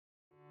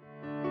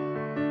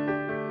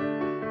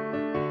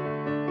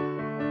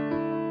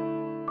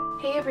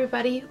Hey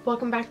everybody,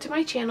 welcome back to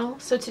my channel.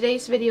 So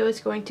today's video is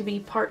going to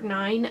be part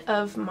 9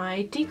 of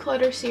my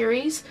declutter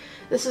series.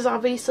 This is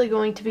obviously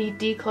going to be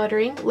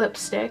decluttering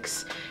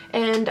lipsticks,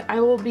 and I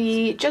will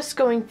be just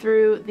going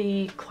through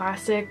the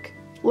classic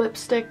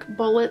lipstick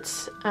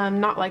bullets,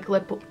 not like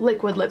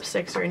liquid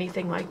lipsticks or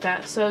anything like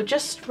that. So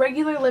just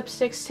regular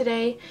lipsticks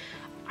today.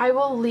 I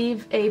will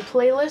leave a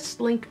playlist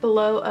linked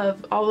below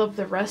of all of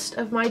the rest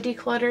of my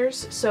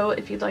declutters, so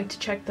if you'd like to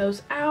check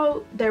those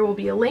out, there will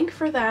be a link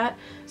for that.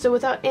 So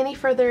without any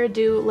further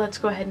ado, let's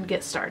go ahead and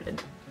get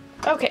started.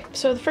 Okay,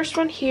 so the first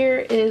one here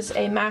is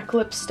a MAC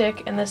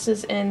lipstick, and this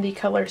is in the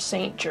color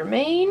Saint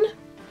Germain.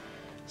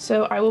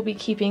 So I will be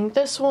keeping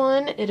this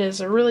one. It is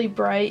a really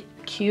bright,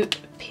 cute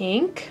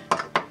pink.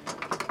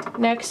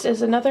 Next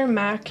is another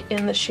MAC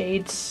in the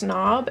shade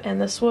Snob, and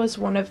this was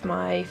one of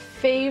my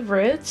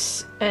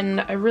favorites, and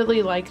I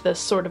really like this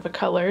sort of a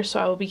color, so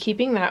I will be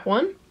keeping that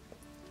one.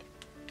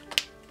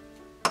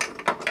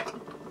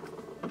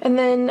 And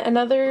then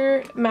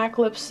another MAC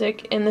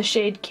lipstick in the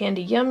shade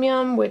Candy Yum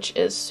Yum, which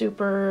is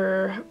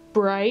super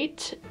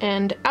bright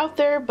and out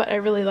there, but I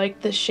really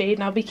like this shade,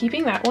 and I'll be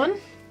keeping that one.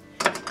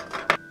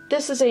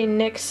 This is a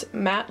NYX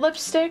matte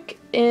lipstick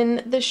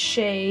in the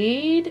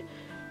shade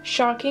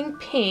Shocking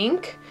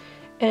Pink.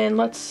 And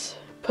let's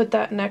put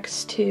that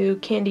next to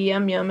Candy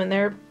Yum Yum, and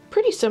they're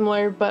pretty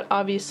similar, but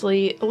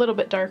obviously a little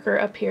bit darker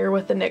up here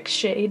with the NYX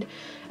shade.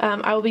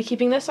 I will be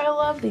keeping this. I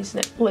love these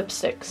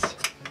lipsticks.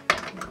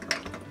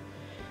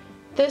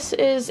 This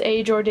is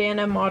a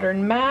Jordana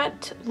Modern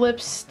Matte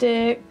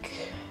lipstick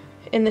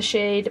in the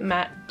shade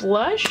Matte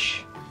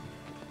Blush.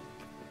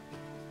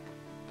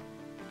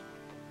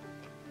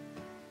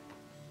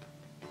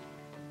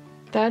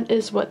 That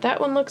is what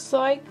that one looks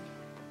like.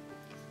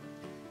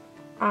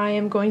 I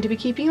am going to be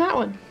keeping that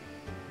one.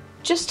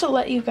 Just to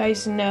let you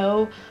guys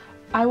know,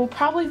 I will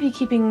probably be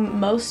keeping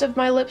most of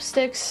my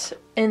lipsticks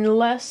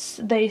unless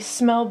they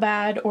smell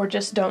bad or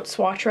just don't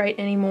swatch right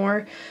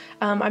anymore.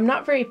 I'm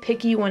not very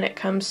picky when it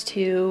comes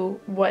to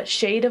what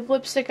shade of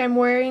lipstick I'm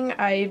wearing.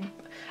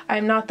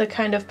 I'm not the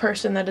kind of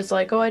person that is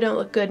like, oh, I don't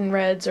look good in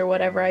reds or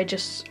whatever.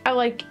 I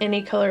like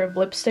any color of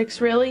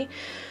lipsticks, really.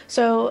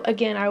 So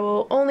again, I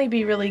will only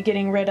be really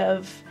getting rid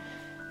of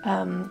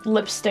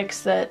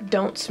lipsticks that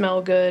don't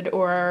smell good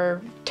or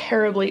are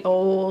terribly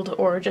old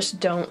or just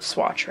don't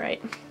swatch right.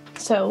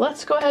 So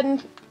let's go ahead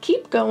and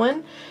keep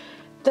going.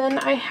 Then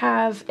I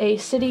have a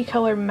City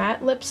Color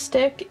matte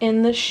lipstick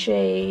in the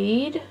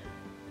shade.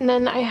 And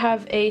then I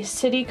have a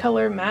City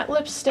Color matte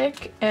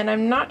lipstick, and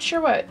I'm not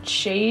sure what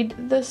shade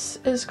this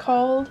is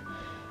called.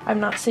 I'm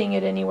not seeing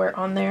it anywhere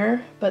on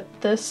there, but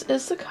this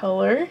is the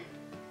color.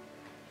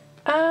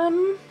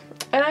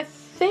 And I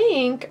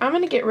think I'm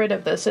going to get rid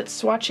of this.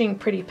 It's swatching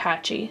pretty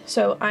patchy,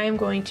 so I am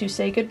going to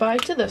say goodbye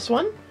to this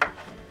one.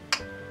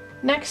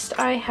 Next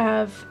I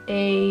have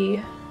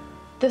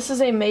this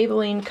is a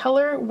Maybelline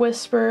Color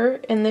Whisper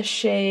in the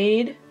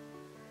shade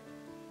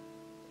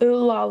Ooh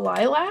La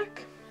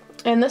Lilac,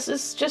 and this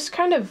is just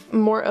kind of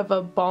more of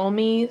a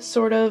balmy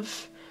sort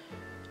of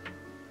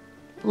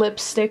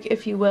lipstick,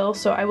 if you will,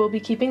 so I will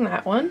be keeping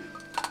that one.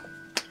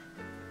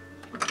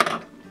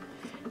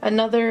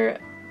 Another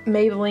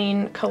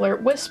Maybelline Color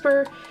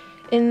Whisper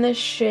in the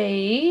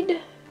shade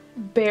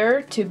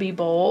Bare to Be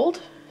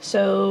Bold,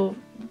 so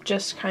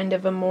just kind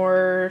of a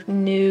more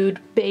nude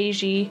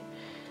beigey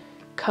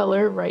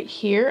color right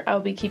here. I'll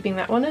be keeping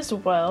that one as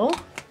well.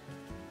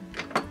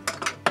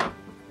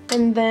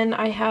 And then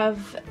I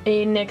have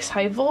a NYX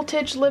High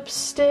Voltage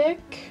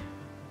lipstick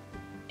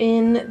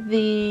in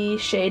the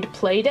shade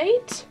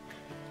Playdate,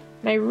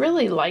 and I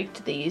really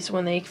liked these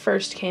when they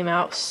first came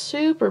out.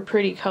 Super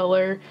pretty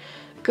color,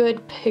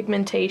 good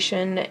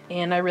pigmentation,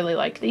 and I really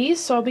like these,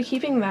 so I'll be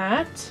keeping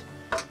that.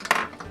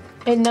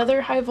 Another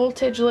High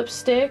Voltage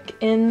lipstick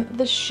in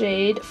the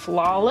shade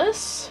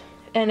Flawless,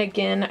 and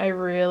again, I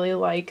really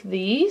like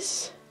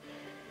these,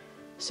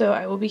 so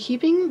I will be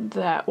keeping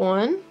that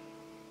one.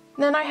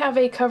 Then I have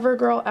a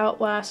CoverGirl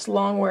Outlast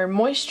Longwear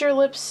Moisture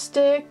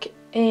lipstick,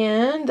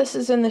 and this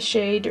is in the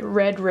shade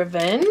Red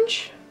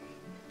Revenge.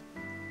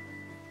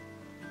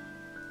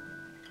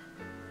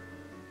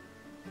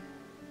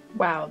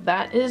 Wow,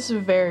 that is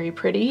very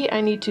pretty.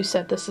 I need to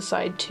set this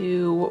aside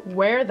to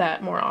wear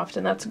that more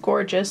often. That's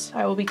gorgeous.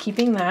 I will be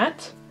keeping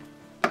that.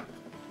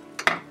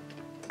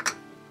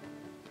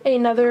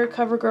 Another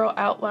CoverGirl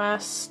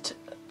Outlast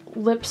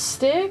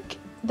lipstick.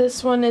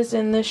 This one is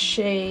in the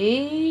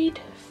shade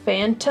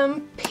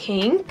Phantom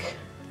Pink.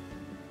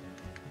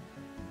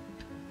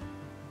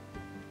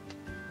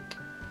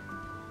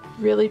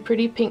 Really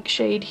pretty pink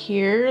shade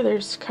here.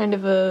 There's kind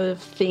of a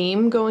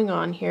theme going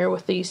on here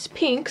with these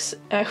pinks.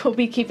 I will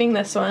be keeping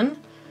this one.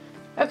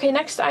 Okay,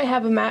 next I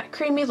have a matte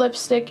creamy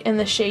lipstick in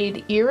the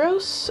shade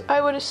Eros,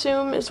 I would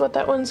assume is what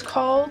that one's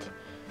called.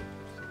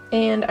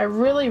 And I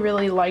really,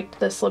 really liked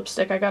this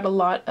lipstick. I got a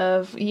lot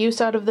of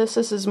use out of this.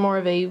 This is more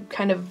of a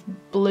kind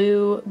of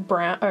blue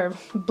brown or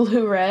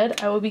blue red.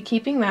 I will be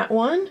keeping that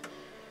one.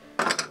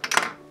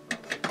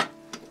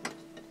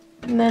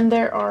 And then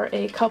there are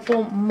a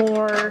couple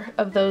more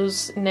of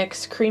those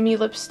NYX creamy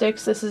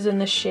lipsticks. This is in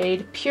the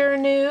shade Pure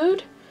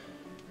Nude.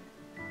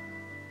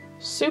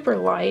 Super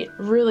light,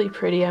 really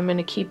pretty. I'm going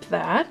to keep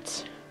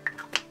that.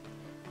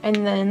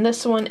 And then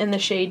this one in the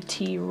shade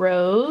Tea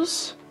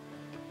Rose.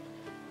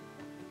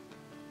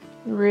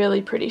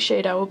 Really pretty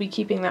shade. I will be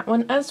keeping that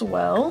one as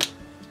well.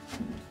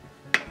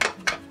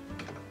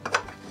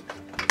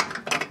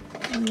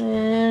 And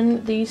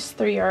then these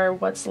three are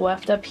what's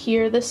left up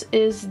here. This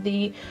is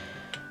the,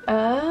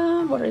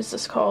 what is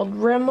this called?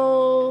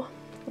 Rimmel,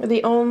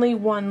 the only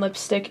one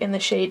lipstick in the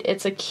shade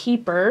It's a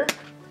Keeper.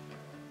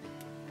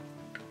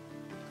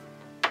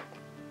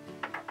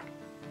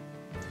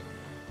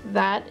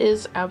 That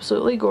is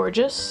absolutely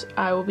gorgeous.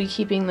 I will be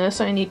keeping this.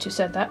 I need to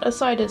set that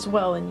aside as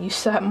well and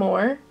use that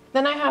more.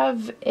 Then I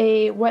have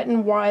a Wet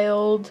n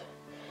Wild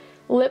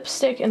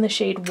lipstick in the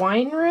shade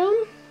Wine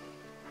Room.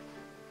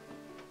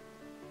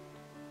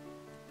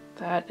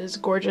 That is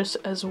gorgeous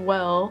as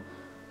well.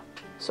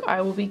 So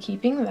I will be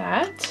keeping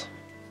that.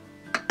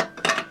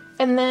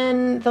 And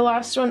then the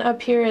last one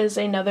up here is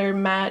another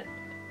matte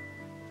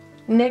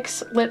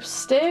NYX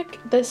lipstick.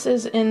 This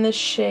is in the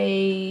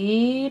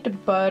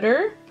shade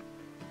Butter.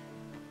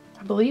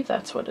 I believe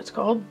that's what it's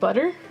called,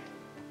 Butter.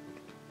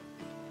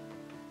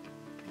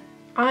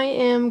 I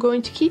am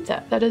going to keep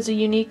that. That is a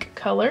unique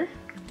color.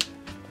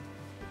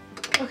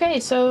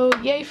 Okay, so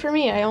yay for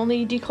me. I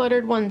only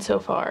decluttered one so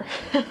far.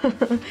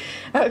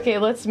 Okay,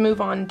 let's move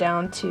on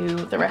down to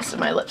the rest of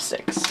my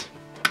lipsticks.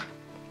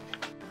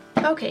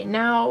 Okay,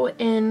 now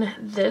in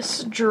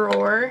this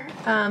drawer,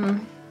 I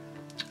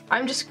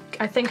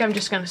think I'm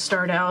just gonna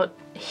start out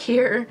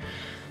here.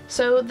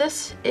 So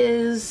this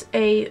is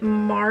a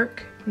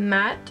MARC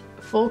matte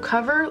full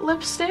cover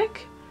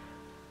lipstick.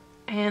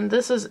 And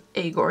this is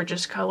a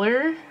gorgeous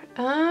color.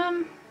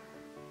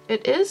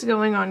 It is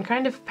going on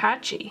kind of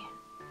patchy.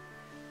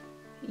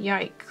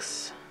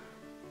 Yikes.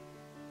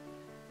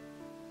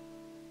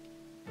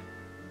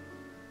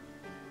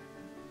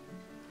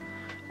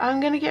 I'm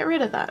gonna get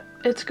rid of that.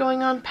 It's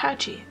going on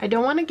patchy. I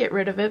don't want to get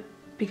rid of it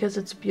because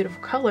it's a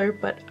beautiful color,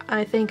 but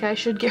I think I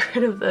should get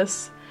rid of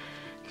this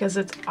because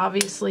it's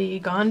obviously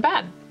gone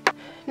bad.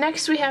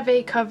 Next we have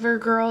a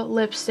CoverGirl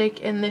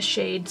lipstick in the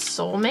shade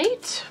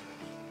Soulmate.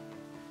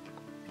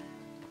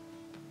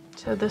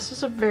 So this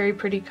is a very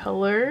pretty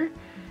color,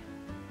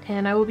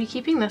 and I will be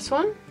keeping this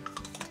one.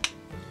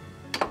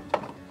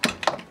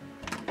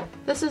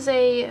 This is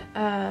a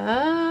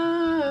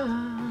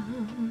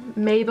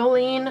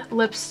Maybelline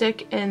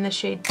lipstick in the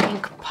shade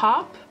Pink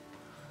Pop.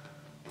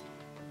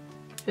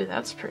 Ooh,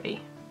 that's pretty.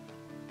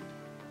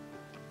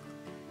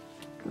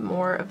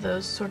 More of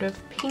those sort of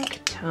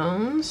pink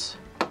tones,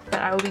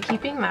 but I will be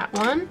keeping that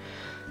one.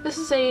 This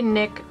is a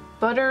NYX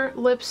Butter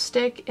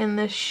lipstick in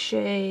the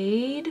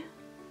shade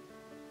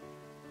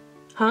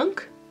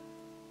Hunk,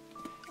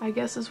 I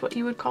guess is what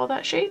you would call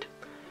that shade.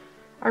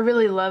 I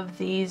really love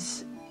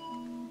these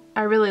butter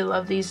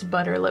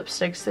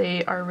lipsticks.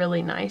 They are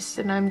really nice,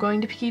 and I'm going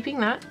to be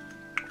keeping that.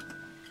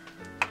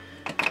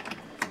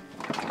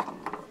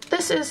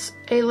 This is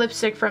a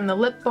lipstick from the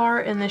Lip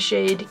Bar in the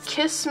shade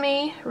Kiss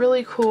Me.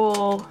 Really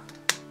cool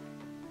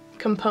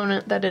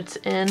component that it's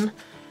in.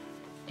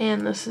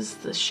 And this is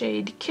the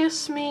shade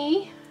Kiss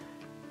Me.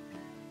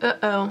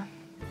 Uh-oh.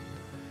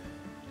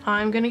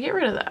 I'm gonna get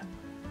rid of that.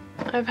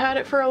 I've had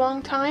it for a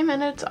long time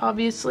and it's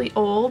obviously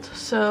old,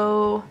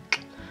 so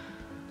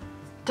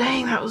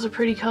dang, that was a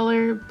pretty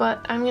color,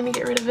 but I'm gonna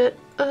get rid of it,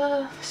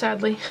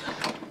 sadly.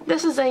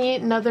 This is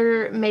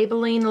another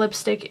Maybelline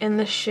lipstick in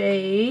the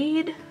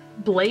shade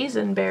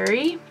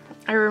Blazonberry.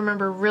 I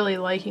remember really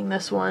liking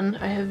this one.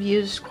 I have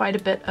used quite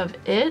a bit of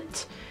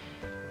it,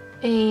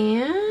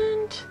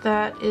 and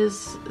that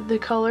is the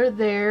color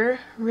there.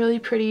 Really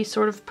pretty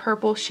sort of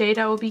purple shade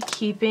I will be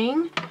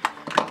keeping.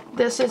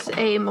 This is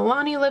a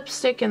Milani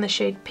lipstick in the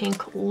shade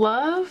Pink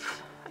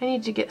Love. I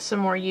need to get some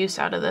more use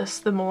out of this.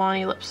 The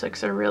Milani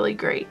lipsticks are really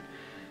great,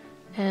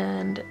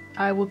 and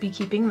I will be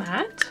keeping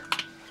that.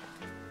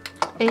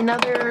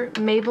 Another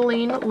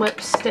Maybelline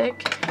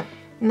lipstick,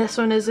 and this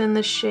one is in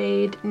the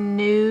shade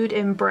Nude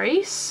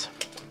Embrace,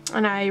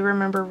 and I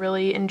remember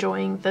really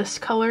enjoying this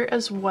color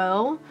as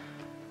well,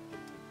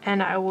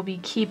 and I will be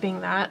keeping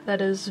that.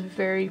 That is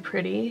very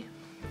pretty.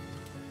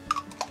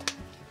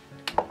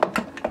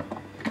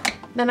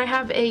 Then I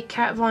have a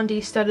Kat Von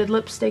D studded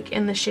lipstick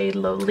in the shade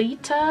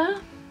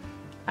Lolita.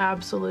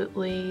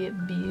 Absolutely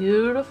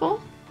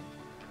beautiful.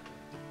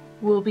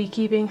 We'll be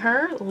keeping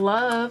her.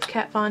 Love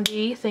Kat Von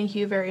D, thank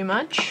you very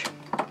much.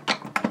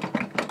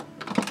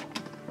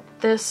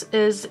 This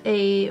is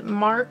a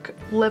MARC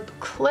Lip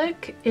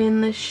Click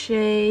in the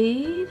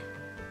shade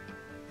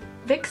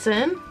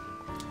Vixen.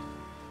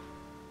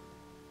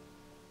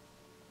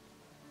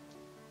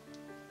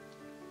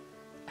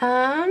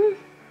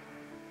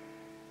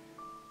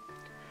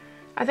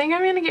 I think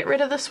I'm gonna get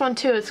rid of this one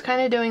too. It's kind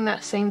of doing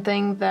that same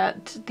thing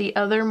that the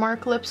other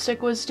MARC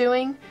lipstick was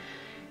doing.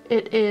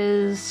 It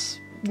is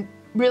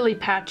really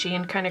patchy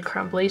and kind of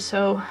crumbly,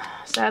 so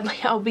sadly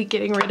I'll be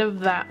getting rid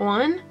of that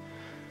one.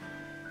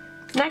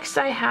 Next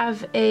I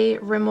have a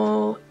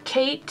Rimmel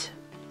Kate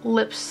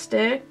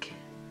lipstick.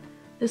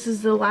 This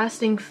is the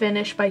Lasting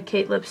Finish by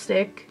Kate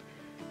lipstick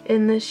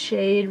in the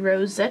shade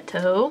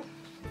Rosetto.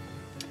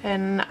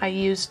 And I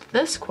used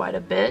this quite a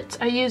bit.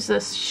 I use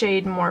this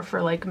shade more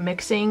for like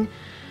mixing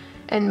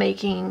and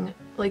making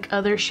like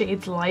other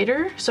shades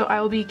lighter. So I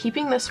will be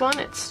keeping this one.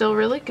 It's still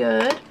really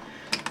good.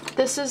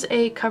 This is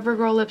a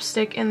CoverGirl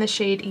lipstick in the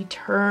shade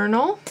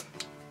Eternal.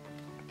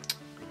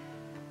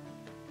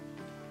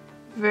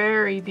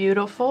 Very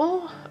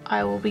beautiful.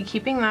 I will be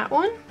keeping that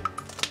one.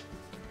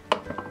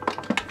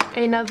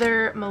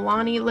 Another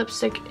Milani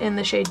lipstick in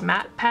the shade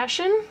Matte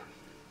Passion.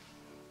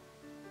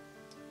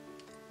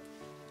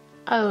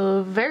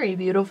 Oh, very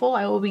beautiful.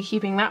 I will be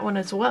keeping that one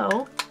as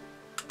well.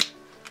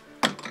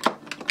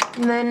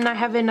 And then I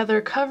have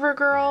another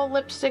CoverGirl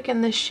lipstick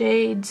in the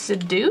shade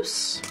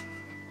Seduce.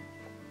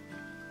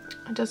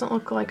 It doesn't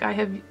look like I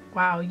have,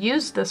 wow,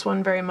 used this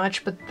one very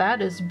much, but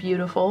that is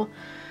beautiful.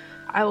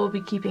 I will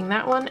be keeping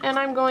that one, and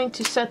I'm going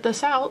to set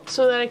this out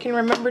so that I can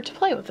remember to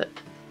play with it.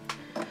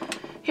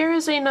 Here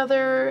is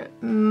another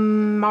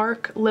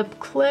MARC Lip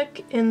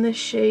Click in the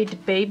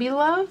shade Baby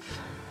Love.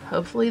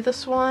 Hopefully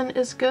this one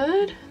is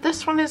good.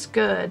 This one is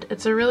good.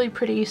 It's a really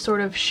pretty sort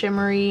of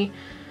shimmery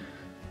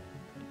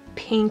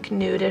pink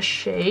nudish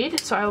shade,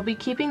 so I will be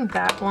keeping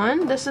that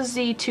one. This is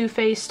the Too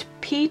Faced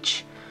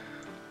Peach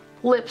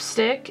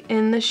lipstick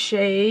in the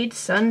shade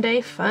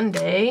Sunday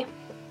Funday.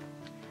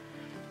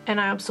 And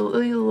I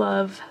absolutely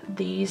love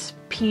these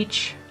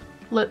peach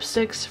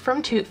lipsticks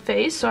from Too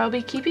Faced, so I'll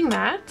be keeping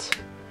that.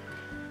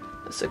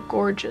 It's a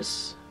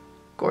gorgeous,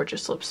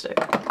 gorgeous lipstick.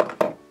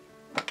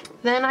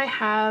 Then I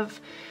have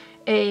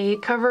a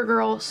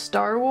CoverGirl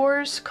Star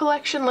Wars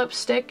collection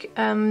lipstick.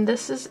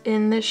 This is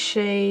in the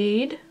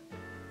shade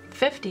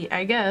 50,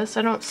 I guess.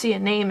 I don't see a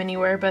name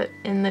anywhere, but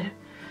in the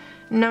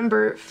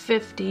number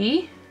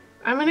 50.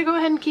 I'm gonna go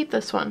ahead and keep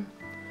this one.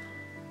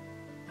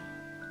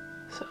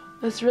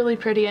 It's really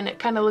pretty, and it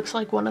kind of looks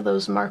like one of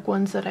those MARC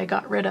ones that I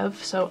got rid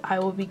of, so I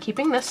will be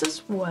keeping this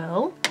as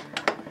well.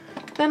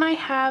 Then I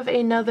have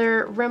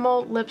another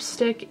Rimmel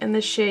lipstick in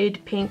the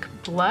shade Pink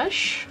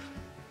Blush.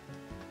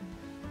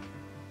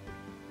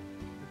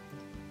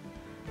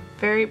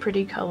 Very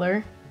pretty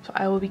color, so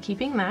I will be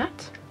keeping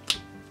that.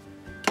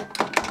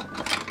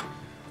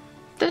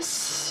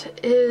 This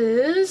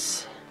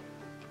is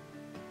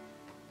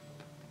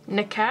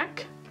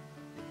Nikak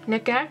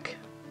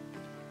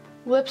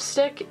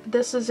lipstick.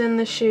 This is in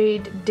the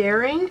shade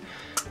Daring.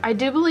 I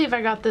do believe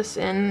I got this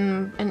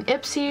in an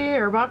Ipsy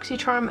or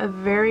BoxyCharm a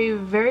very,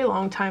 very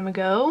long time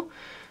ago,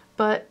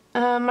 but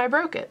I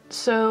broke it.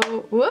 So,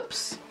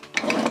 whoops.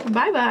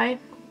 Bye-bye.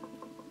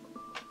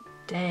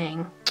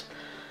 Dang.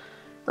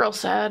 Real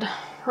sad.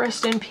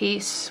 Rest in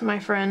peace, my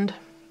friend.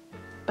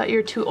 But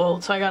you're too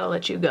old, so I gotta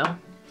let you go.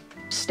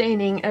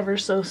 Staining ever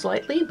so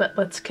slightly, but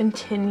let's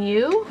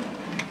continue.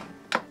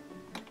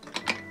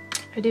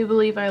 I do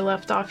believe I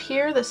left off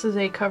here. This is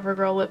a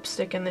CoverGirl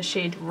lipstick in the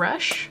shade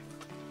Rush.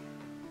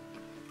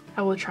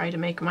 I will try to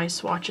make my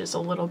swatches a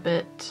little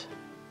bit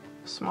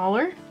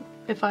smaller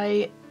if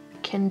I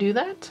can do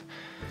that.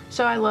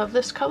 So I love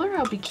this color.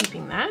 I'll be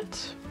keeping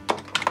that.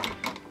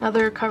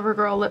 Another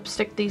CoverGirl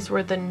lipstick. These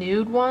were the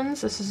nude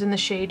ones. This is in the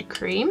shade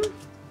Cream.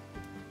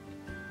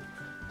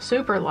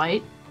 Super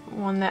light.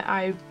 One that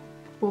I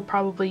will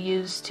probably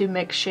use to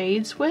mix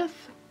shades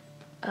with.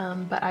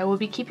 But I will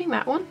be keeping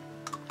that one.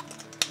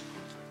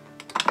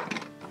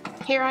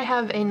 Here I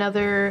have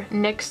another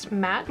NYX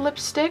matte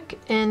lipstick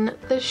in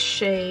the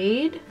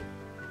shade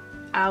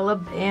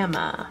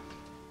Alabama.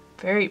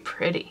 Very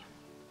pretty.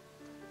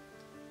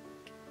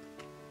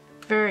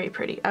 Very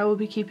pretty. I will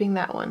be keeping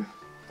that one.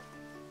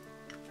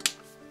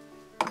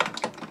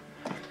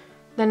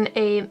 Then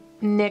a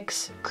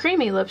NYX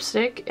creamy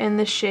lipstick in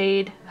the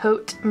shade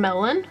Haute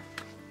Melon.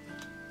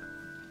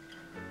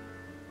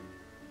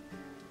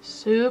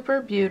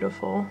 Super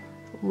beautiful.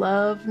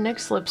 Love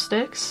NYX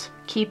lipsticks.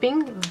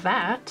 Keeping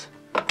that.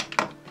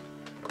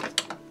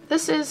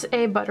 This is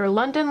a Butter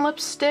London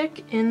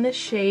lipstick in the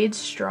shade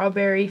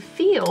Strawberry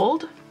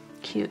Field.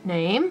 Cute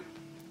name.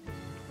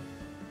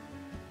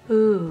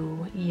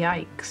 Ooh,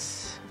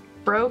 yikes.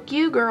 Broke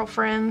you,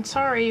 girlfriend.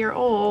 Sorry, you're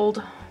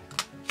old.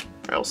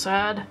 Real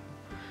sad.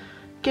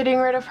 Getting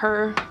rid of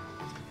her.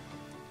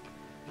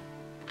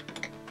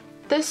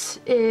 This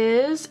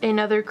is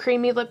another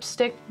creamy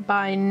lipstick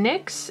by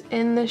NYX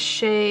in the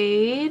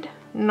shade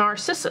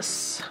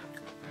Narcissus.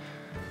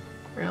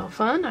 Real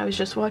fun. I was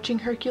just watching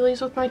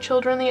Hercules with my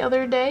children the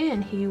other day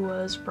and he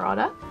was brought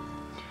up.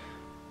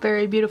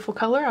 Very beautiful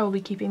color. I will be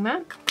keeping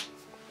that.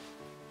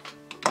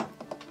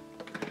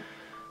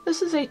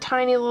 This is a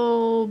tiny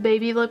little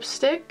baby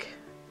lipstick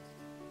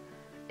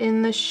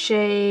in the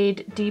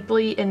shade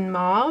Deeply in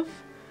Mauve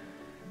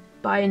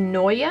by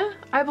Noya,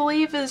 I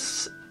believe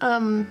is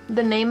the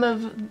name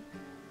of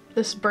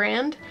this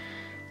brand.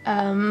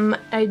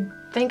 I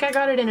think I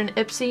got it in an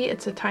Ipsy.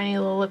 It's a tiny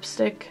little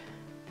lipstick.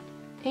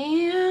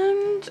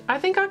 And I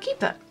think I'll keep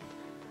that.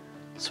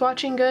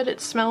 Swatching good,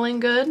 it's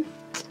smelling good.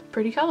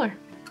 Pretty color.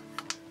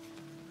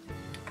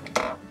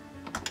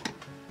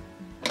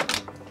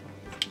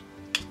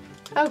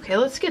 Okay,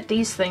 let's get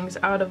these things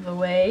out of the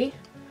way.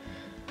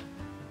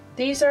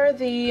 These are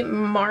the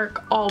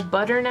MARC All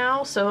Butter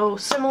now, so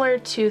similar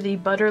to the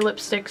Butter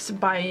lipsticks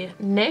by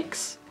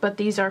NYX, but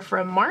these are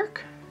from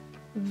MARC.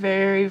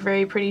 Very,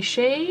 very pretty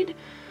shade.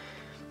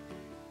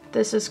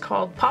 This is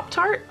called Pop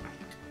Tart.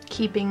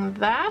 Keeping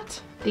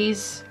that.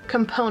 These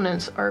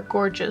components are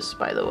gorgeous,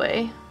 by the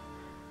way.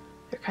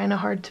 They're kind of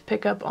hard to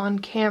pick up on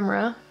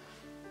camera.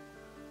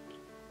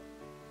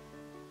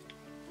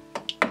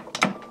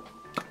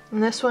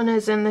 And this one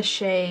is in the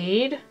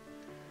shade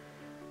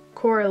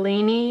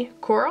Coralini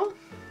Coral.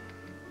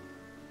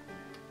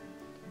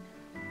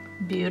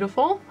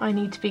 Beautiful. I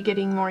need to be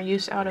getting more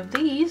use out of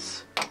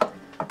these.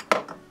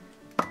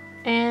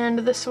 And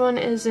this one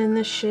is in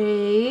the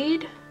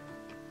shade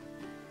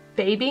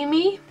Baby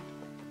Me,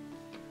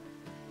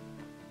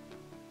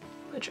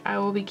 which I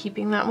will be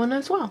keeping that one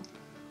as well.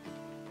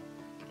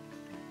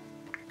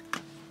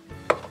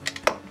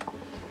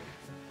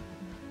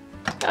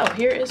 Oh,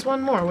 here is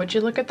one more. Would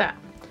you look at that?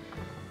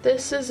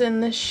 This is in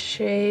the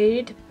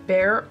shade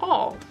Bare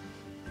All.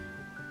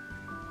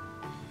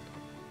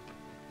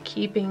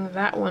 Keeping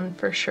that one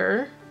for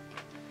sure.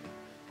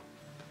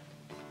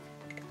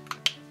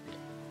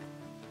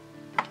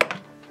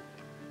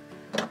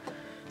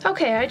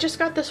 Okay, I just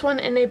got this one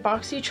in a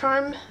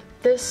BoxyCharm.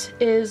 This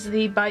is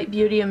the Bite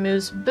Beauty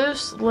Amuse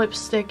Boost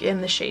lipstick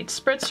in the shade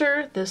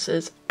Spritzer. This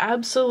is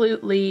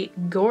absolutely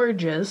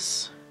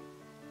gorgeous.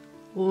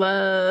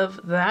 Love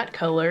that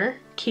color.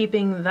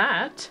 Keeping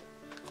that.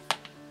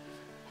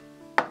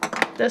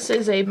 This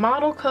is a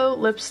Model Coat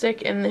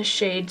lipstick in the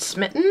shade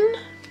Smitten.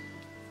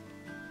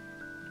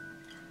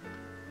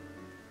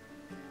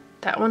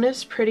 That one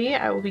is pretty.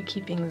 I will be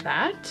keeping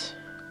that.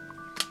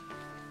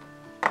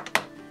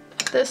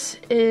 This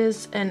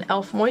is an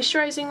e.l.f.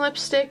 moisturizing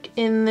lipstick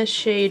in the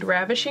shade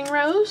Ravishing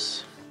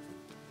Rose.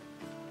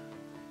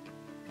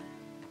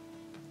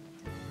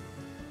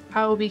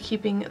 I will be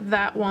keeping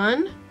that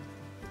one.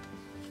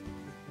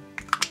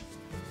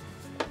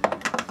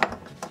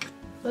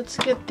 Let's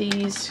get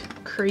these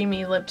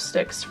creamy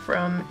lipsticks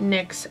from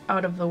NYX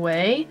out of the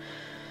way.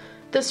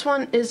 This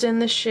one is in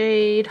the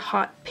shade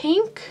Hot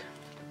Pink.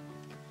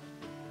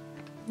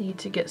 Need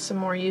to get some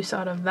more use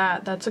out of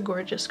that. That's a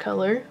gorgeous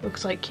color.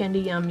 Looks like Candy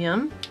Yum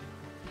Yum.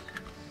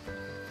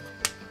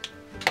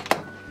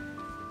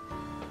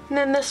 And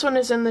then this one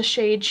is in the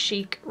shade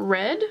Chic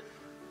Red.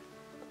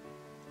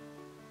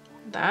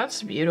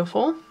 That's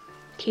beautiful.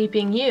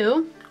 Keeping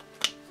You.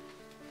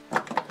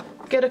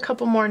 Get a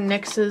couple more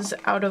NYXs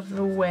out of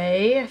the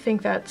way. I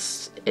think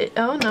that's it.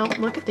 Oh no,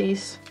 look at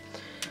these.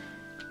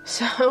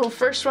 So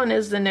first one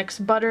is the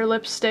NYX Butter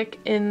lipstick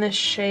in the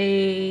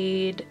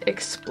shade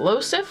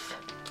Explosive.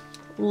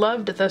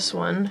 Loved this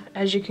one,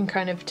 as you can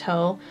kind of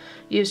tell.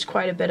 Used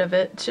quite a bit of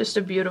it. It's just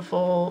a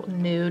beautiful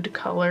nude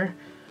color.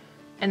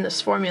 And this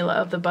formula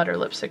of the butter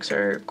lipsticks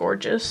are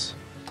gorgeous.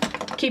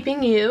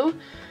 Keeping You.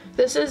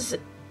 This is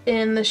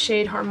in the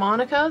shade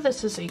Harmonica.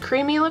 This is a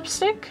creamy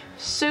lipstick.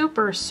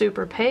 Super,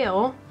 super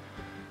pale.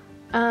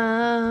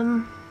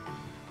 I'm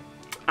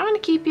gonna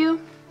keep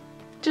you.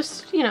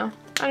 Just, you know,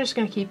 I'm just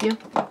gonna keep you.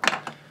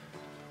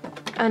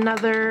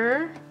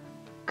 Another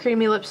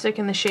creamy lipstick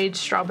in the shade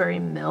Strawberry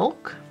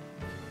Milk.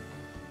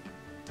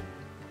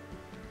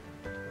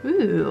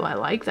 Ooh, I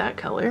like that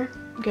color.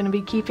 I'm gonna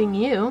be keeping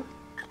You.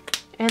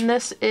 And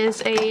this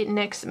is a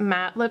NYX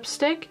matte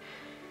lipstick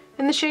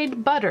in the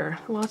shade Butter.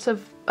 Lots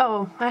of,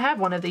 oh, I have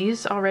one of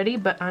these already,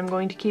 but I'm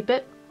going to keep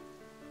it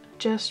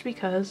just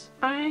because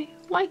I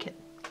like it.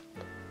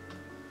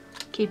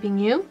 Keeping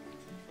You.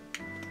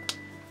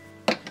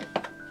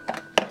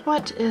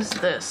 What is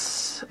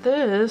this?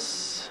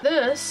 This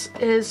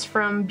is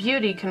from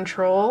Beauty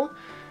Control.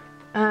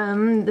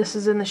 This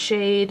is in the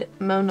shade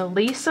Mona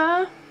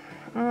Lisa.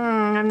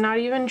 I'm not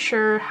even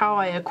sure how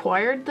I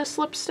acquired this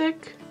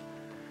lipstick,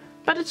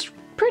 but it's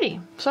pretty,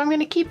 so I'm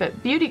gonna keep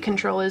it. Beauty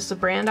Control is the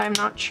brand. I'm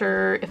not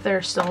sure if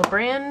they're still a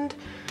brand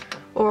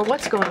or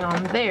what's going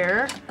on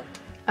there.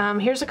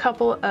 Here's a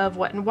couple of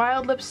Wet n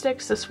Wild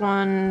lipsticks. This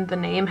one, the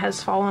name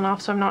has fallen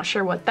off, so I'm not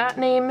sure what that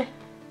name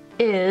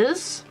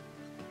is.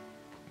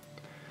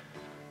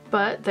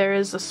 But there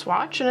is a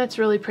swatch and it's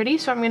really pretty,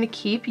 so I'm gonna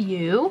keep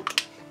You.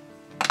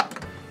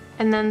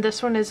 And then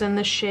this one is in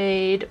the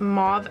shade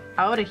Mauve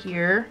Outta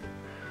Here.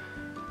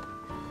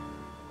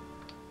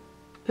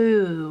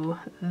 Ooh,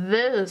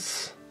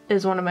 this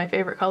is one of my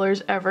favorite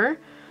colors ever.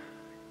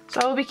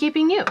 So I will be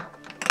keeping You.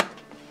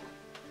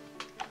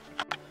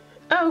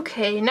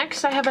 Okay,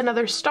 next I have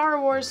another Star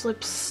Wars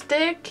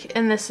lipstick,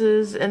 and this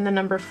is in the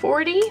number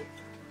 40.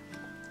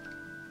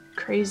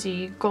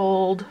 Crazy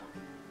gold,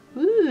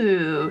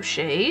 ooh,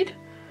 shade.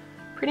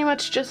 Pretty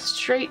much just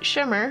straight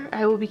shimmer.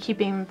 I will be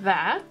keeping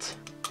that.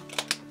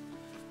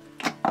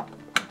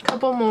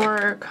 Couple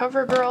more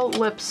CoverGirl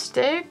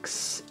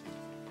lipsticks.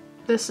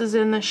 This is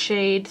in the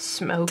shade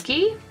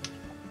Smoky.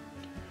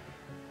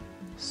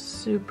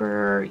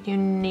 Super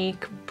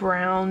unique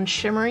brown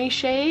shimmery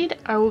shade.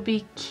 I will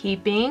be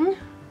keeping,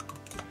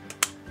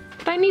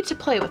 but I need to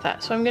play with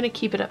that, so I'm gonna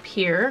keep it up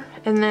here.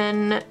 And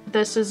then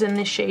this is in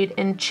the shade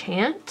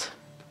Enchant.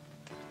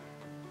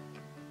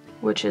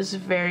 which is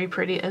very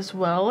pretty as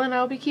well, and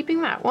I'll be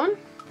keeping that one.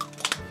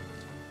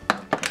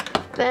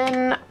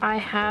 Then I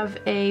have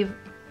a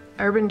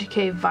Urban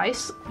Decay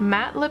Vice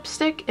matte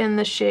lipstick in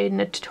the shade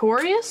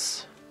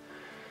Notorious,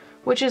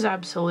 which is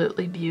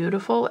absolutely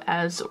beautiful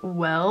as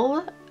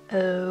well.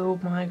 Oh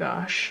my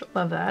gosh,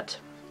 love that.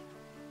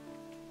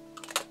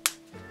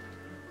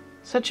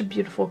 Such a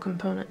beautiful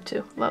component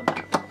too, love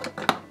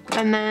that.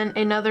 And then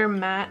another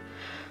matte,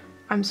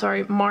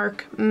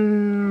 MAC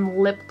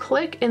Lip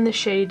Click in the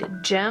shade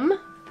Gem.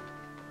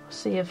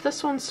 See if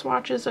this one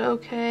swatches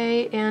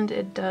okay, and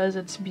it does,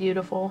 it's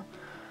beautiful.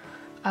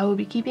 I will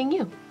be keeping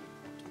you.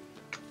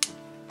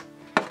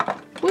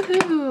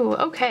 Woohoo!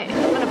 Okay,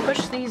 I'm gonna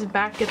push these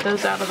back, get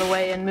those out of the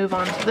way, and move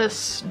on to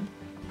this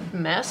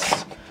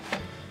mess.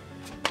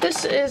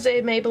 This is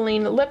a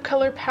Maybelline lip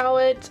color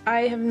palette.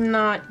 I have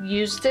not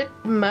used it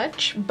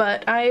much,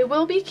 but I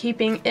will be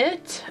keeping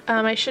it.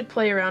 I should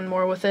play around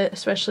more with it,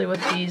 especially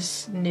with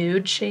these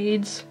nude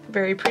shades.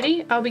 Very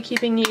pretty. I'll be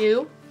keeping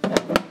you.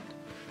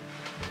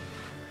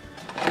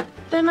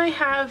 Then I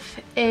have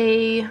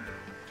a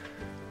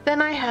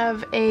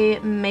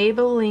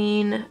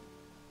Maybelline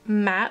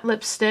matte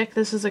lipstick.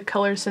 This is a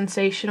Color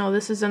Sensational.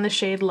 This is in the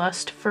shade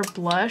Lust for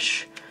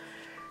Blush.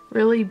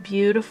 Really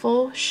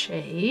beautiful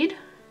shade.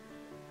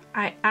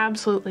 I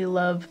absolutely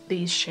love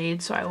these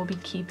shades, so I will be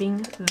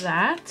keeping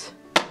that.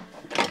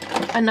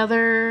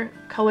 Another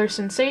Color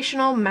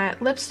Sensational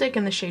matte lipstick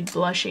in the shade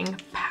Blushing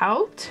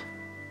Pout.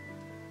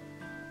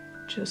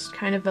 Just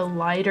kind of a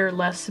lighter,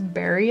 less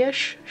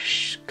berryish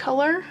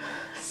color,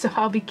 so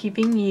I'll be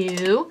keeping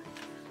you.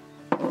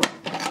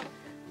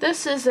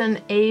 This is an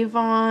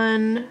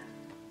Avon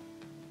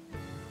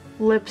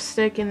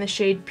lipstick in the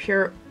shade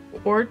Pure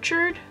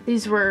Orchard.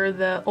 These were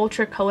the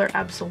Ultra Color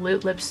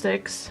Absolute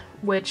lipsticks,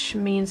 which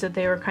means that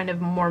they were kind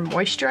of more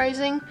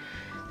moisturizing.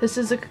 This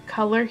is a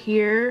color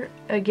here.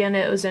 Again,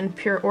 it was in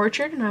Pure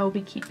Orchard, and I will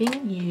be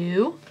keeping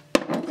you.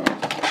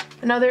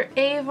 Another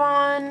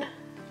Avon.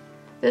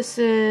 This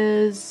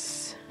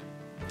is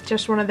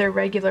just one of their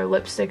regular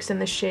lipsticks in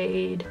the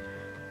shade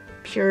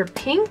Pure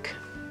Pink.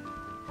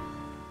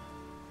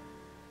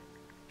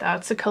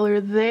 That's a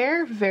color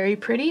there, very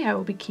pretty. I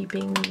will be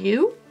keeping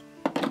you.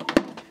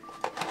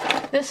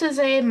 This is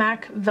a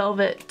MAC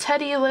Velvet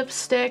Teddy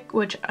lipstick,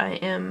 which I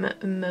am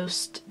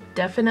most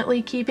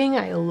definitely keeping.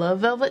 I love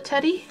Velvet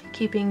Teddy,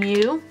 keeping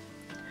you.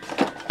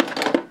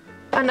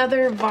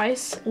 Another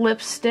Vice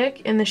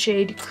lipstick in the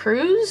shade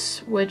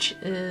Cruise, which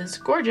is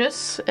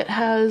gorgeous. It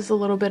has a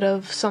little bit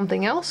of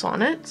something else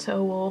on it,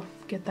 so we'll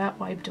get that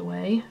wiped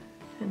away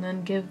and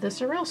then give this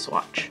a real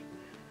swatch.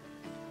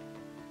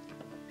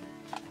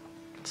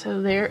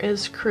 So there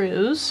is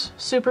Cruise,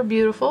 super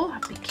beautiful,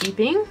 I'll be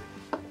keeping.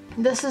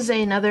 This is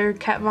another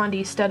Kat Von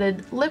D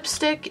studded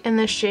lipstick in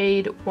the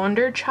shade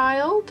Wonder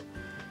Child.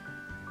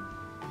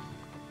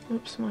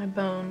 Oops, my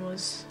bone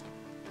was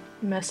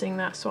messing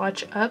that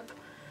swatch up,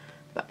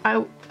 but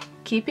I'm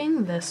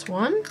keeping this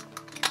one.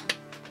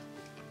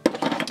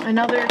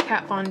 Another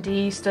Kat Von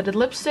D studded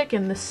lipstick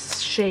in the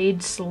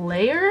shade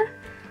Slayer.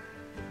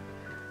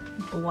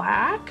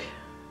 Black,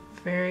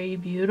 very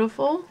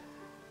beautiful.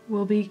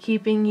 We'll be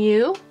keeping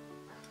you.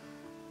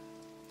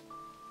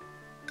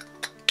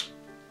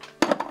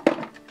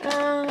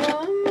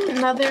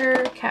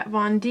 Another Kat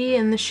Von D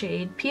in the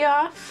shade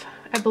Piaf,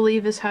 I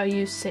believe is how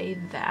you say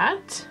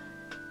that.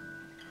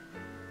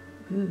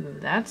 Ooh,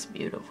 that's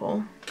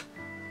beautiful.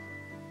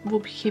 We'll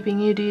be keeping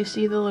you. Do you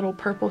see the little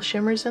purple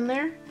shimmers in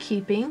there?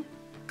 Keeping.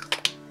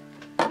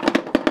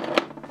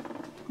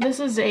 This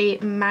is a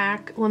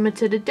MAC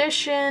limited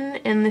edition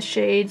in the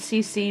shade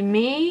CC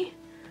Me.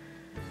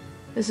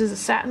 This is a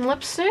satin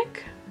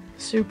lipstick,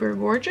 super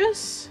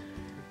gorgeous.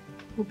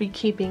 We'll be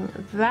keeping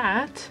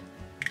that.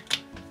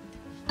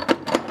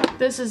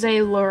 This is a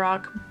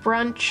Lorac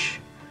Brunch.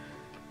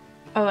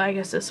 Oh, I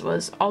guess this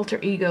was Alter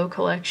Ego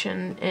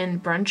collection in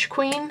Brunch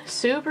Queen.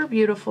 Super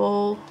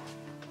beautiful.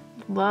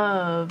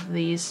 Love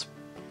these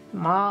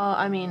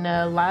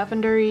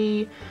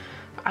lavendery.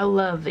 I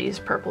love these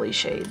purpley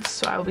shades,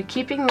 so I will be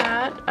keeping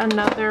that.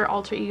 Another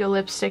Alter Ego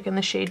lipstick in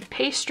the shade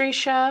Pastry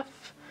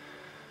Chef.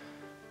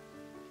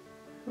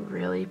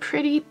 Really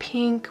pretty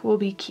pink. We'll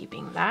be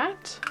keeping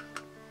that.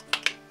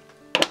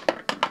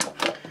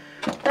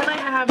 Then I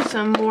have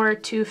some more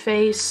Too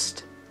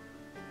Faced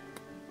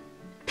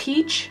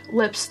peach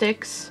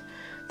lipsticks.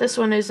 This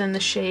one is in the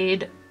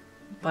shade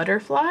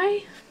Butterfly.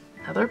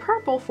 Another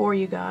purple for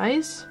you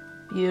guys.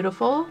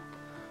 Beautiful.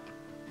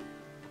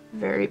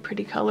 Very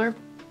pretty color.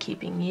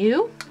 Keeping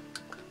you.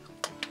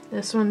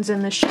 This one's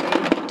in the shade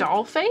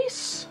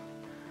Dollface.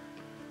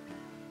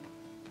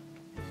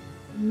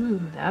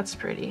 Ooh, that's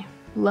pretty.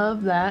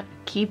 Love that.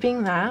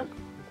 Keeping that.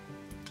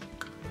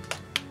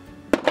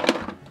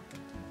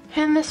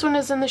 And this one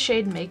is in the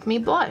shade Make Me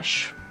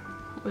Blush,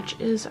 which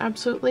is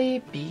absolutely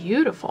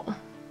beautiful.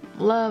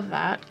 Love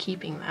that.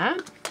 Keeping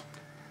that.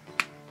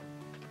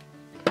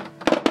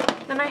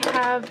 Then I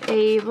have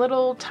a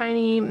little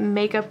tiny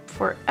Makeup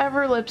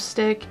Forever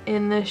lipstick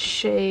in the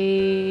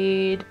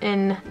shade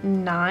in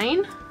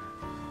 9,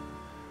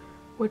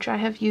 which I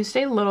have used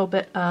a little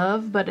bit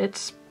of, but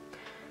it's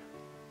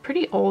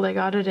pretty old. I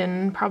got it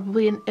in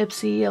probably an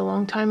Ipsy a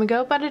long time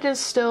ago, but it is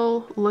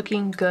still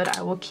looking good.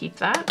 I will keep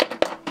that.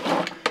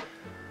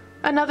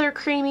 Another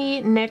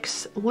creamy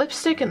NYX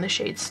lipstick in the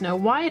shade Snow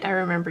White. I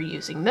remember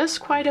using this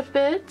quite a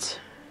bit.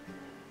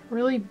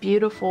 Really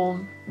beautiful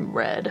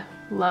red.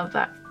 Love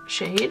that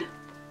shade.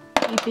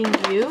 Keeping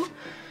You.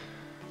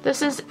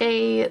 This is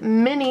a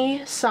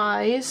mini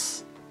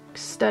size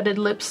studded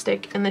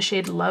lipstick in the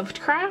shade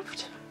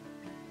Lovecraft.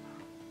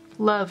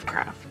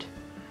 Lovecraft.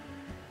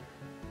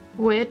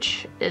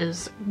 Which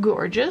is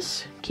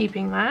gorgeous.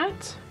 Keeping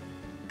that.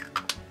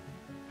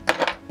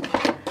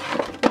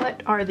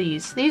 What are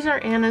these? These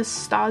are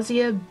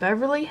Anastasia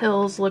Beverly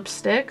Hills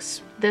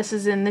lipsticks. This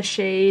is in the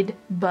shade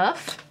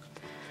Buff.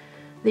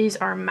 These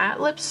are matte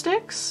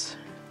lipsticks,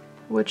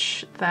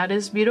 which that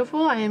is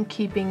beautiful. I am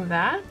keeping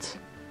that.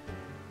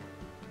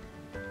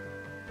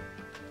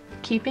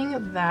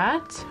 Keeping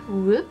that.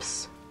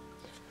 Whoops.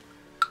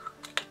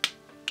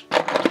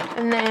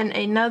 And then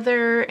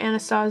another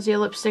Anastasia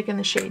lipstick in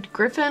the shade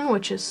Griffin,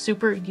 which is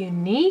super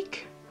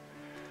unique.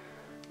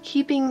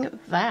 Keeping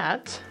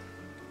that.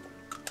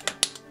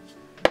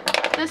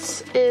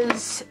 This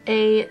is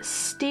a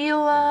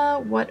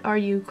Stila, what are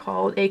you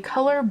called? A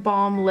Color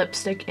Balm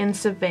lipstick in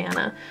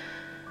Savannah.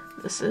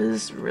 This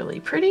is really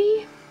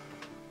pretty.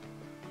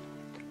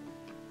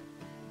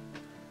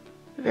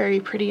 Very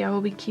pretty. I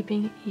will be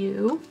keeping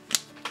you.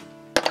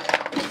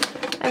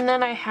 And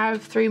then I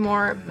have 3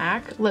 more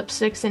MAC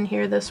lipsticks in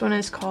here. This one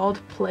is called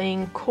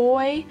Playing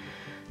Coy.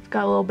 It's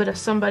got a little bit of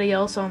somebody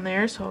else on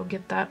there, so I'll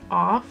get that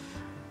off.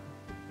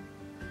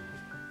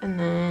 And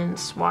then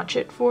swatch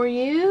it for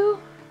you.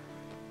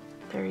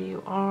 There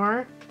you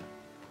are.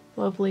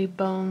 Lovely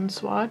bone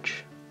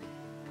swatch.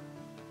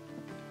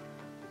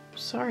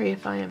 Sorry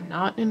if I am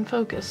not in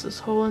focus this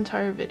whole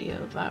entire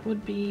video. That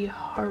would be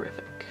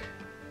horrific.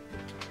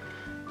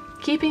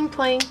 Keeping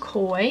Playing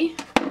Coy.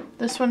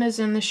 This one is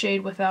in the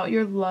shade Without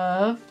Your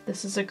Love.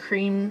 This is a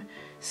cream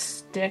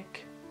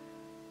stick.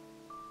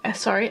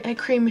 A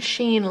cream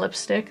sheen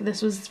lipstick.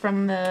 This was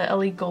from the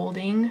Ellie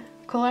Goulding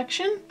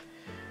collection.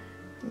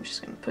 I'm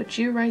just going to put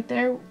you right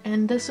there,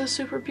 and this is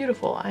super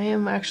beautiful. I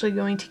am actually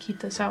going to keep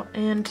this out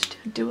and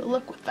do a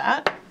look with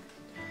that.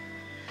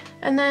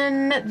 And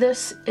then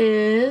this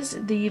is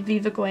the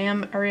Viva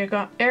Glam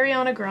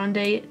Ariana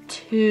Grande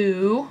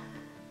 2.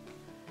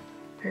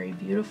 Very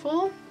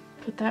beautiful.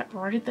 Put that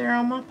right there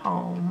on my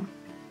palm.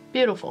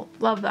 Beautiful.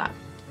 Love that.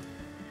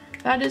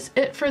 That is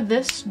it for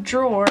this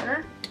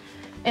drawer.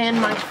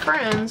 And my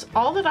friends,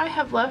 all that I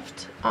have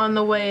left on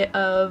the way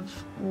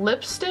of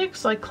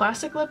lipsticks, like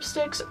classic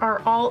lipsticks,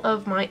 are all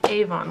of my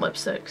Avon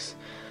lipsticks.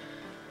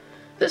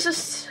 This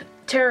is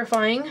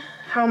terrifying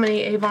how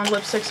many Avon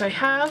lipsticks I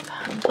have,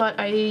 but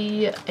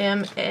I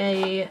am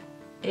a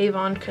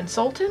Avon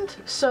consultant,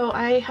 so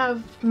I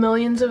have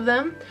millions of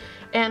them,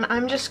 and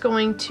I'm just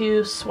going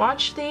to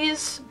swatch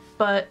these,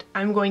 but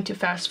I'm going to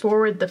fast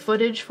forward the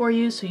footage for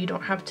you so you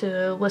don't have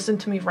to listen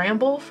to me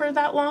ramble for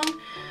that long.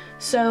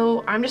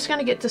 So I'm just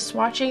gonna get to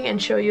swatching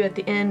and show you at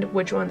the end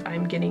which ones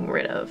I'm getting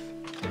rid of.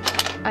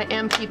 I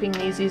am keeping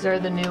these. These are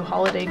the new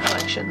holiday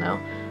collection though.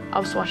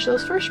 I'll swatch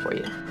those first for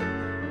you.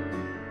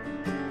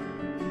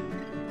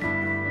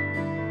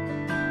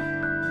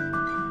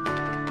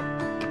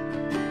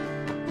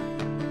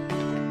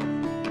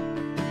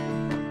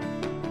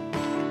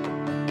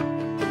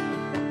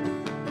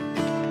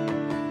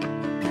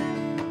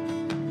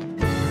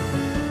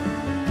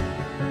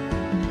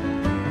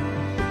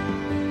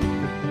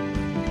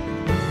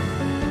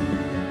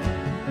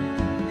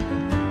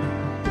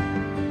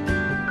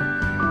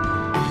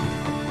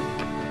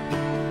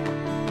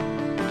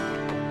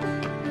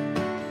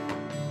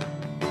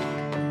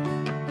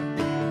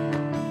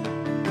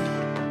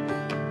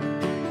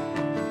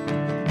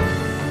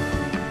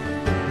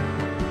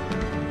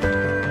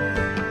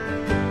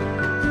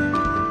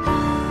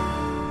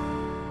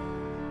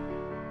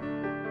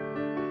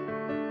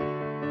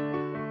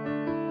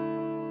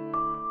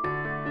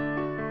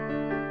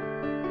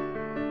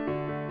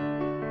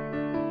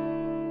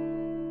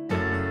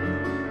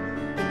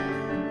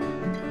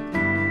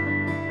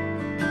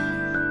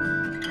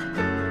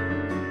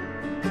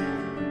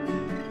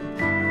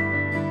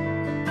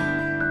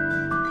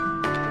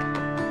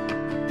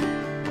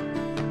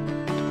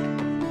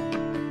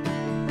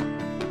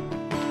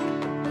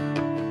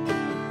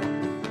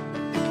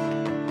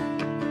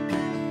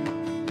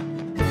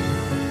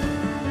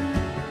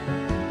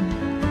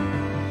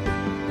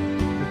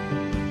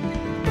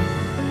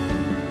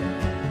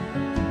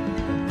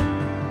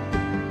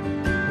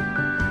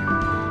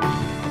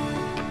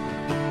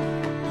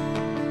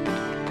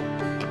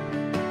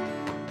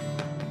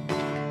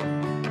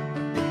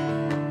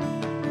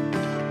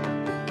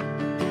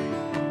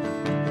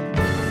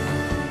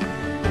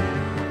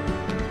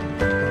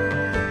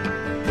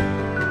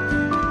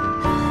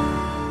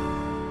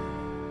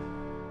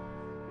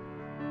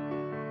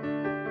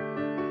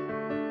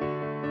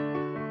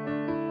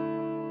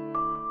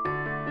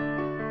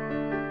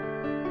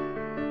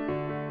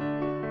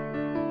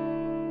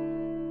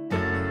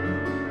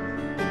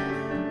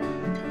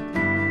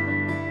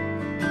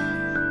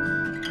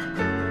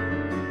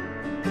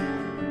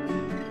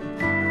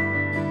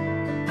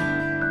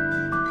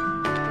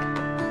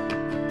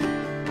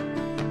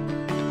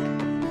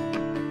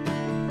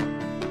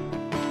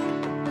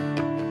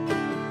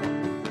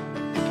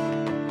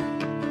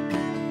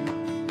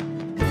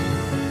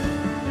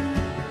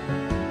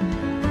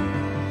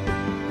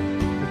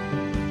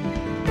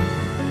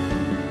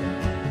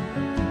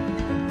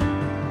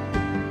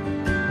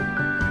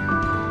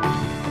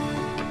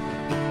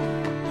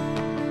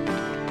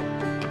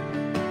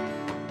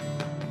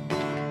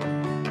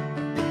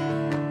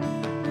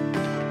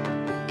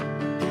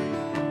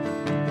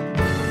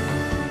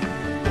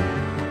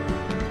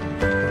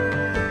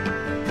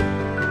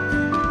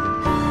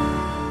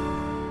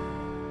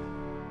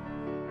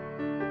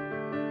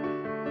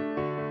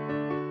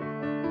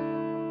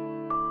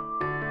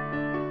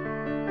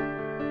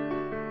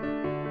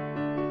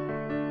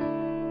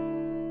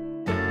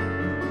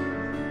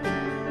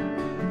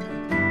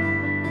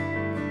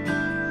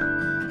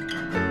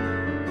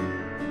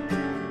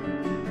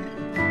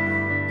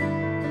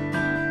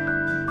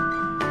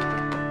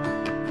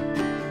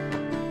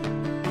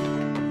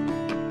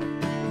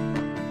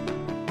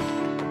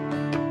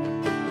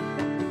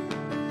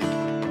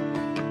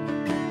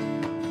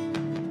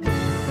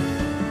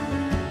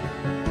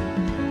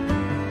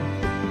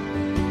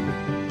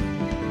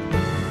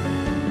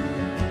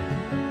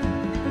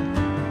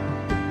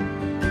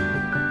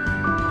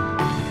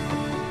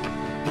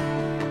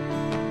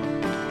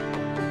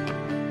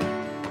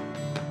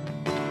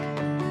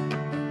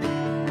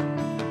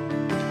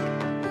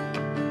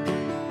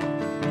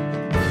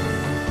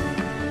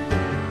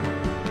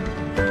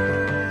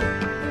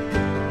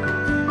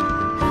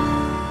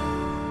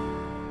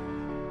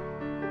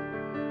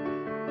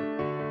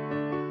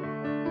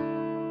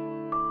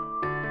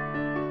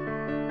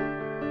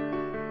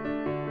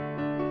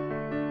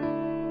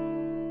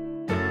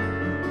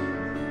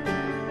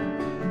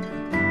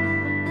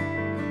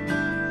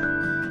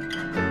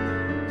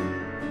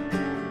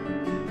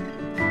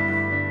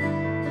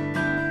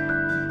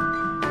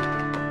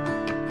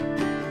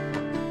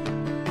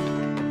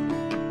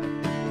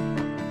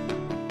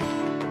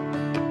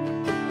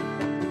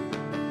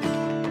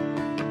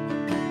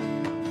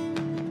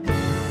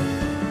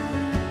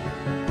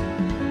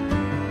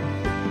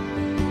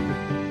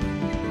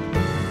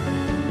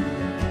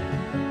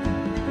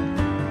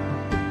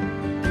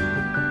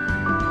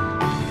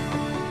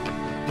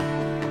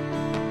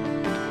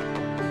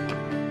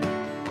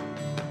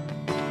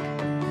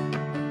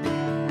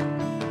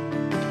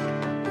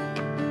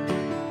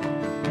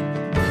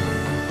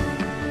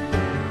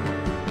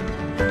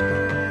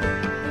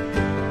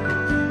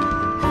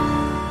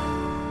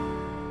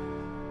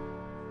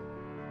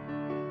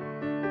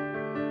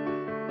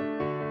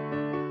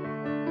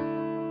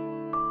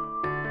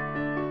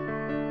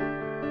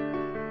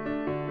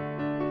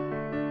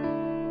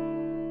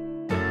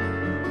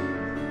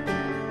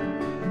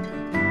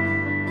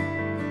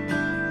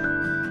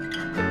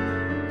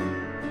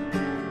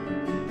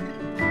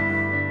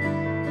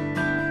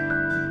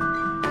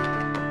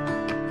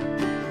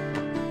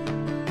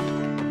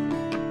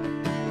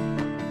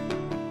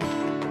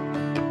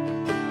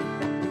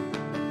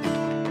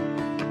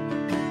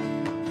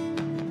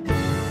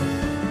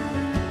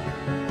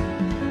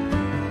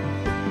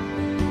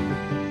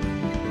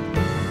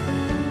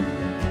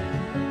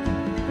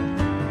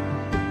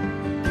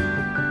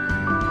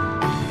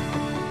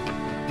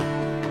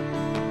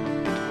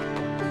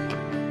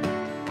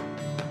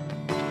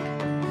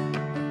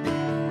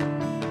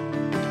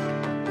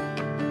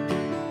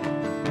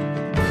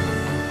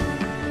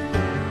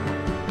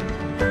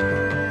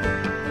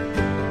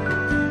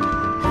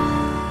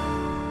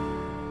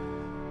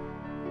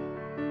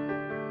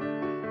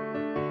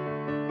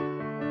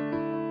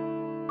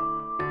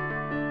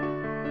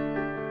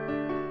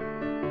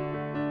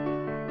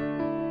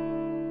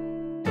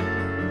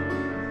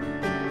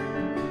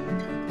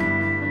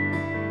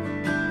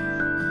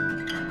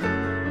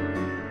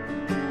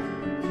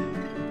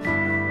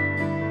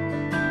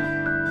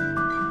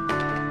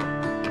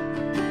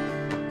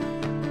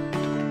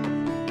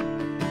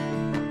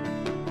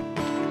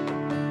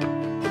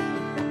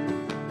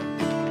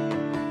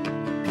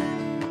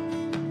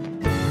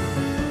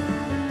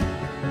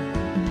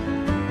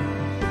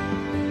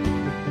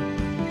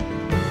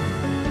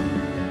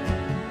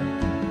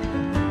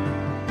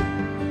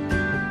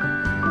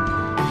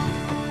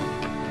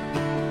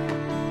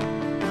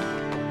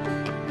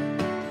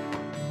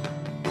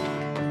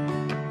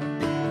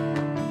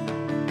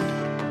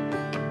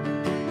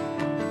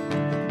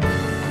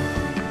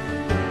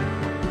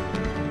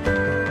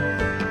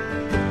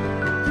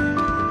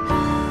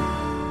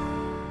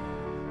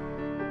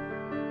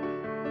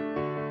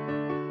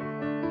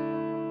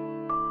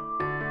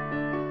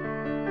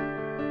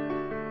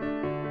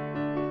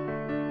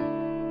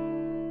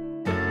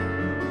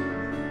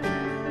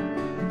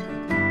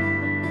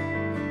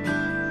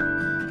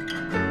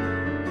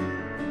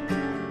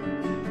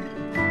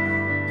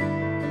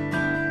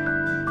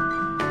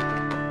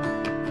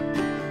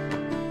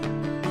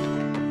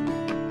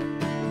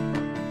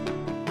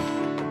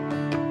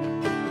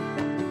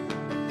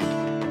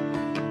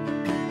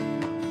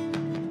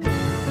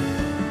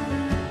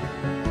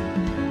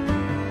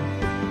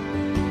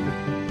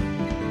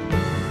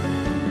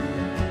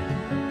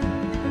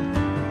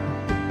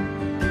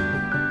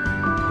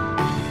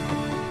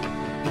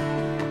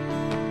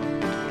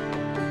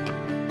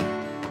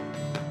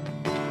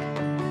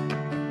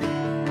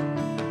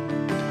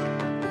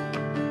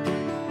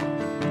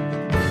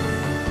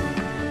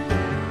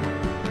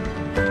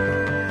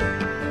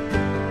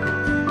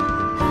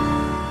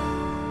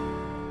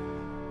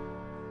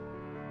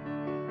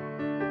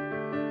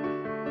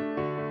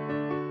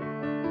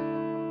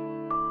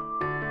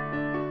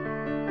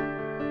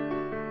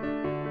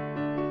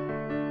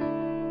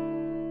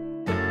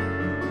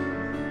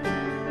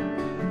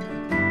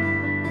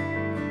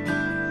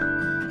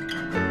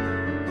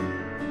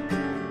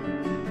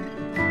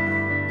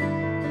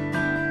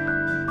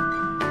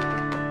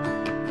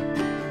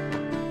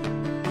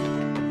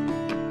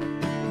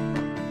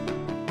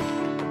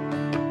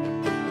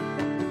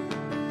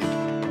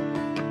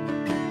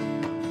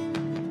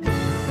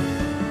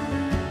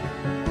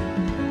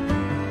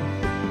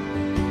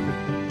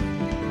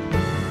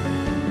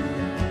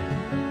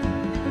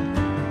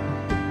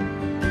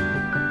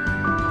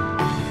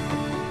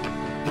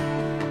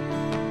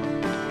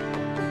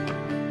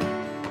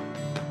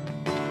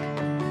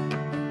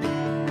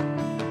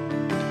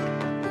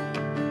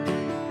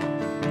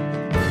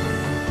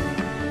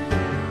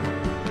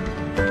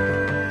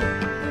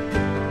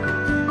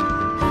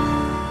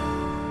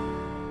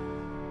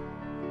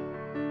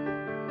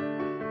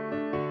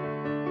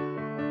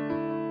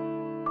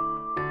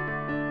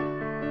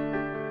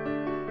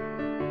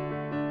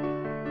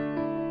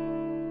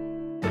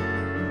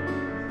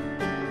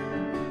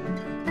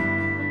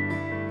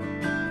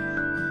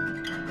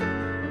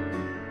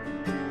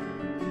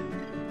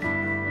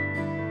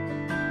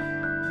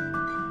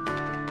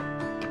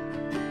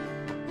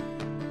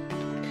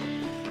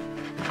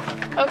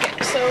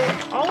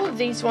 of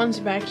these ones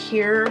back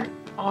here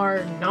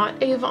are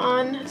not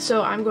Avon,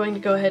 so I'm going to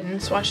go ahead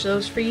and swatch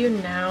those for you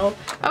now.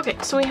 Okay,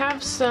 so we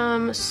have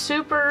some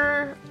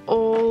super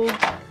old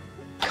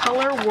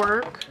color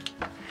work.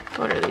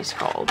 What are these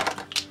called?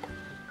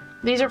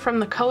 These are from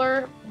the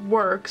Color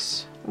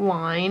Works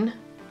line,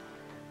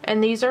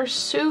 and these are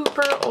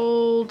super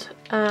old.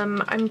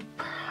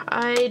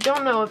 I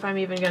don't know if I'm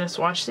even gonna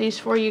swatch these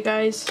for you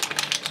guys.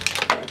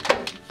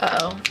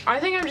 Uh-oh. I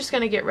think I'm just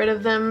gonna get rid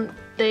of them.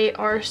 They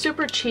are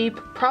super cheap.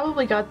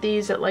 Probably got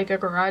these at like a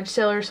garage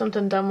sale or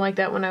something dumb like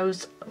that when I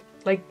was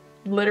like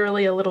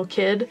literally a little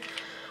kid.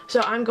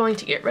 So I'm going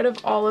to get rid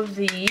of all of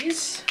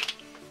these.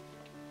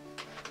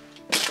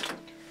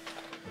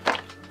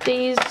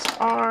 These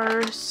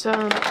are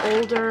some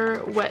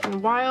older Wet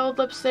n Wild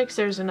lipsticks.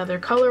 There's another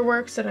Color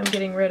Works that I'm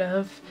getting rid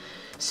of.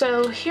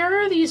 So here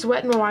are these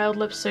Wet n Wild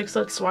lipsticks.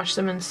 Let's swatch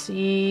them and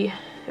see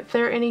if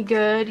they're any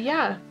good.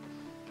 Yeah.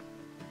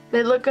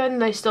 They look good and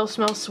they still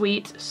smell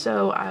sweet,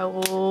 so I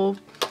will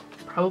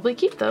probably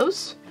keep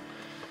those.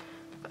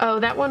 Oh,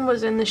 that one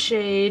was in the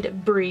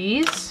shade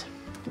Breeze.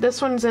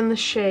 This one's in the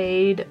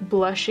shade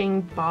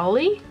Blushing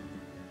Bali.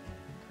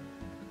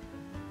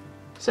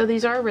 So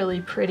these are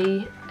really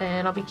pretty,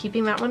 and I'll be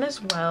keeping that one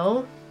as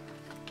well.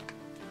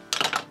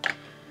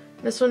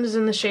 This one is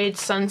in the shade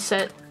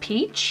Sunset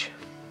Peach.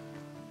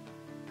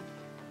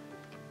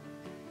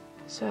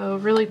 So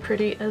really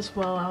pretty as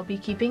well. I'll be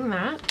keeping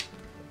that.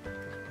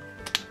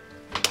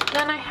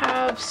 Then I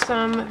have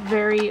some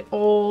very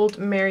old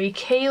Mary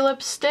Kay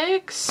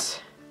lipsticks.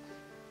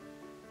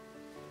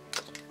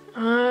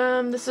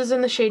 This is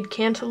in the shade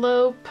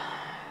Cantaloupe.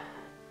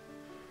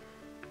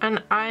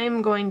 And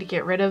I'm going to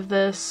get rid of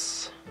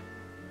this.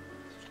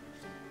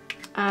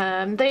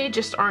 They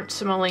just aren't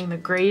smelling the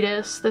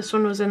greatest. This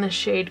one was in the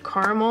shade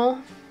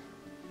Caramel.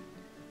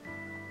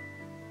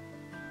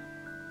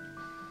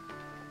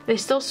 They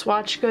still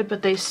swatch good,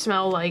 but they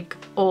smell like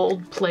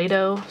old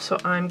Play-Doh, so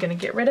I'm gonna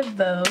get rid of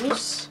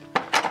those.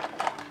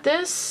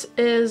 This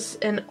is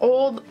an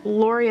old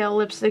L'Oreal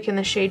lipstick in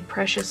the shade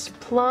Precious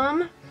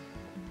Plum.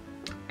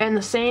 And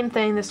the same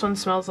thing, this one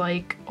smells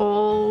like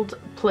old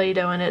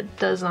Play-Doh and it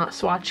does not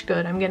swatch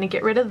good. I'm gonna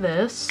get rid of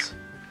this.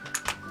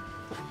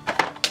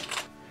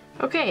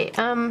 Okay,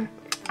 I'm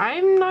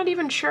not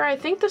even sure. I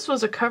think this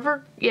was a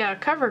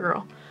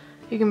CoverGirl.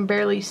 You can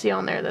barely see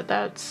on there that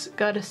that's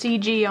got a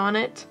CG on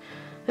it.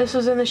 This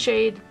was in the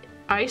shade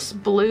Ice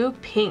Blue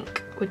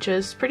Pink, which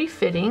is pretty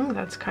fitting.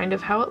 That's kind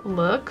of how it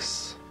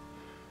looks.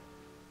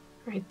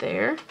 Right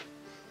there.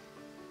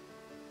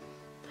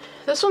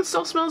 This one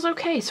still smells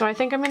okay, so I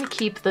think I'm gonna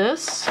keep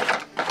this.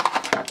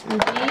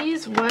 And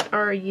these, what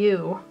are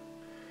you?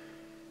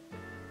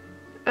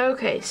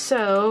 Okay,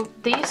 so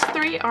these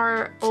three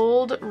are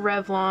old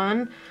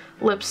Revlon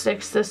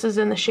lipsticks. This is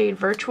in the shade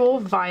Virtual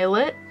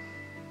Violet.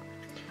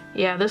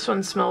 Yeah, this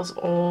one smells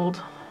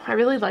old. I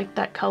really like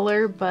that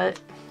color, but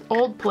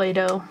old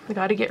Play-Doh. I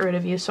gotta get rid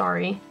of you,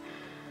 sorry.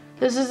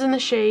 This is in the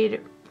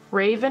shade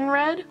Raven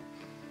Red.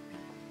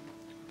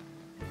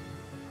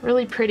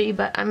 Really pretty,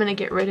 but I'm gonna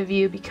get rid of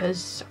you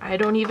because I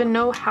don't even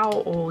know how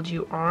old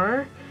you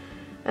are.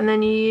 And then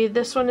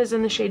this one is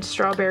in the shade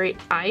Strawberry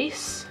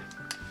Ice.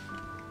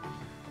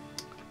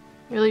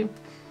 Really,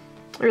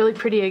 really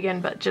pretty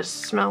again, but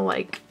just smell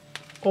like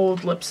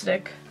old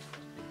lipstick.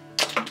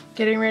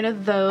 Getting rid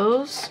of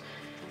those.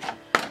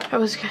 I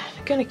was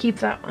gonna keep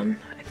that one,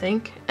 I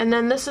think. And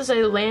then this is a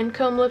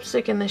Lancome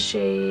lipstick in the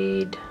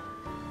shade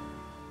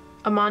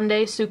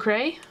Amande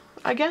Sucre,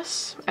 I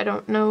guess. I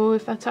don't know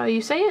if that's how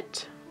you say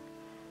it.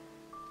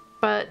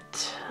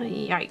 But,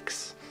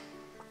 yikes.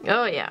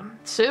 Oh yeah,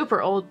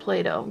 super old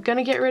Play-Doh.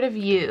 Gonna get rid of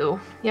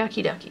you.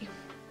 Yucky ducky.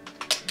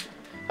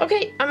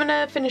 Okay, I'm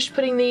gonna finish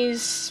putting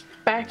these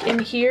back in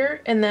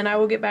here, and then I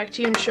will get back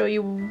to you and show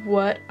you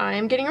what I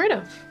am getting rid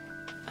of.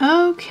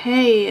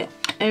 Okay,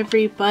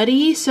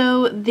 everybody,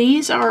 so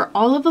these are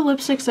all of the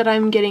lipsticks that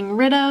I'm getting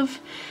rid of.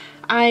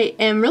 I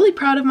am really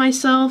proud of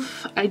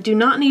myself. I do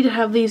not need to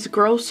have these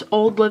gross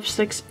old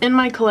lipsticks in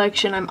my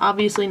collection. I'm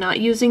obviously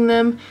not using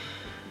them.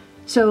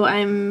 So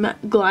I'm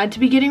glad to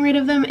be getting rid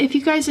of them. If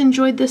you guys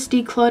enjoyed this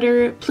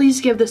declutter,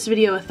 please give this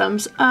video a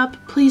thumbs up.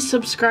 Please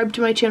subscribe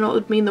to my channel. It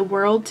would mean the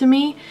world to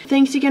me.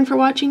 Thanks again for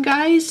watching,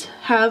 guys.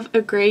 Have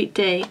a great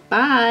day.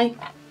 Bye.